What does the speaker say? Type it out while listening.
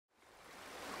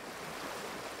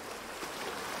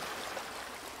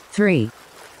3,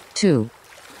 2,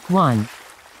 1.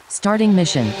 Starting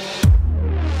mission.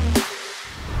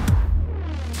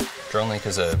 Dronelink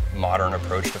is a modern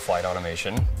approach to flight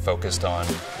automation focused on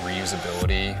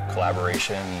reusability,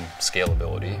 collaboration,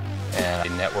 scalability, and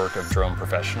a network of drone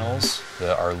professionals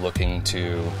that are looking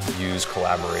to use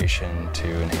collaboration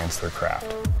to enhance their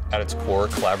craft. At its core,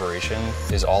 collaboration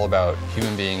is all about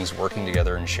human beings working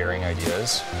together and sharing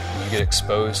ideas. You get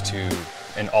exposed to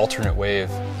an alternate way of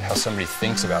how somebody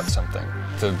thinks about something.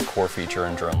 The core feature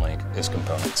in Dronelink is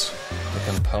components.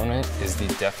 The component is the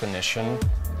definition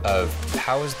of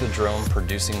how is the drone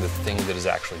producing the thing that is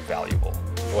actually valuable.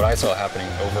 What I saw happening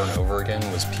over and over again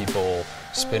was people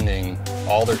spending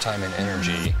all their time and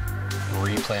energy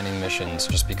replanning missions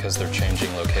just because they're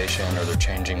changing location or they're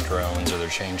changing drones or they're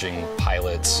changing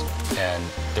pilots, and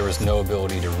there was no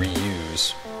ability to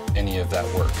reuse any of that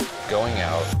work. Going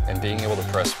out and being able to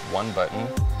press one button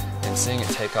and seeing it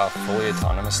take off fully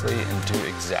autonomously and do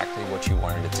exactly what you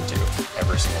wanted it to do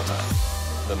every single time.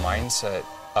 The mindset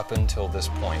up until this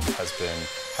point has been,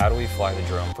 how do we fly the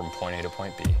drone from point A to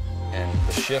point B? And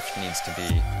the shift needs to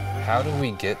be, how do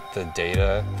we get the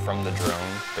data from the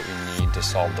drone that we need to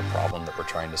solve the problem that we're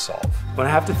trying to solve? When I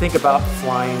have to think about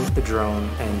flying the drone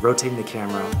and rotating the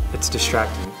camera, it's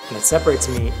distracting, and it separates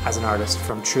me as an artist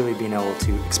from truly being able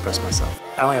to express myself.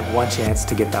 I only have one chance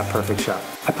to get that perfect shot.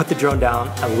 I put the drone down,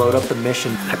 I load up the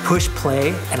mission, I push play,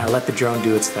 and I let the drone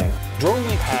do its thing.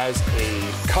 Dronelink has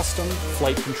a custom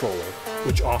flight controller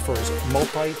which offers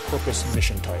multi-purpose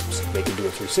mission types. They can do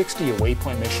a 360, a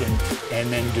waypoint mission,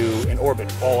 and then do an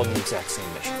orbit, all in the exact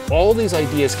same mission. All these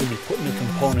ideas can be put into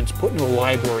components, put into a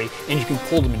library, and you can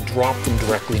pull them and drop them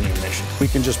directly in your mission. We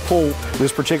can just pull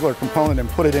this particular component and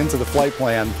put it into the flight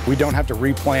plan. We don't have to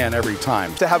replan every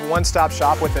time. To have a one-stop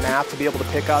shop with an app to be able to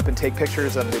pick up and take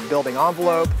pictures of the building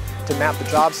envelope, to map the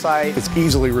job site. It's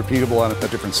easily repeatable on a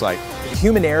different site.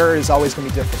 Human error is always going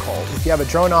to be difficult. If you have a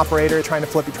drone operator trying to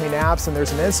flip between apps and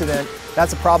there's an incident,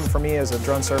 that's a problem for me as a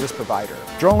drone service provider.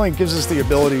 Dronelink gives us the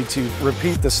ability to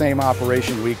repeat the same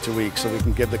operation week to week so we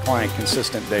can give the client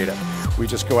consistent data. We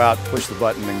just go out, push the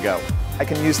button, and go. I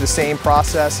can use the same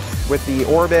process with the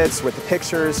orbits, with the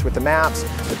pictures, with the maps,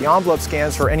 with the envelope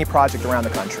scans for any project around the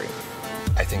country.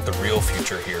 I think the real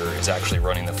future here is actually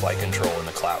running the flight control in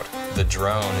the cloud. The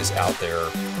drone is out there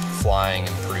flying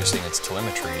and producing its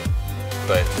telemetry,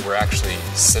 but we're actually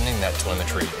sending that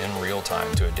telemetry in real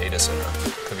time to a data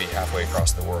center, could be halfway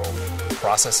across the world,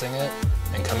 processing it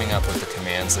and coming up with the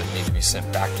commands that need to be sent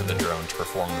back to the drone to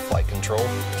perform the flight control,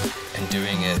 and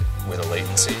doing it with a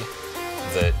latency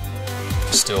that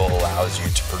still allows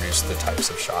you to produce the types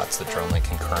of shots that Dronelink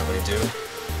can currently do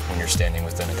when you're standing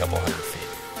within a couple hundred feet.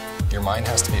 Your mind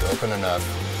has to be open enough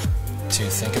to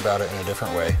think about it in a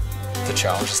different way, to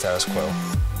challenge the status quo.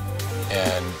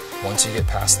 And once you get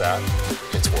past that,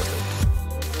 it's worth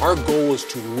it. Our goal is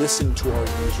to listen to our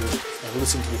users and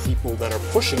listen to the people that are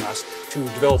pushing us to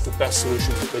develop the best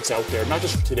solution that's out there, not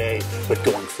just for today, but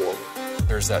going forward.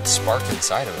 There's that spark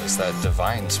inside of us, that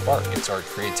divine spark. It's our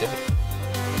creativity.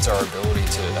 It's our ability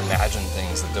to imagine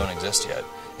things that don't exist yet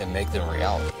and make them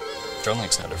reality.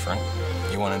 Dronelink's no different.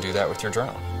 You want to do that with your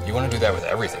drone. You want to do that with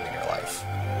everything in your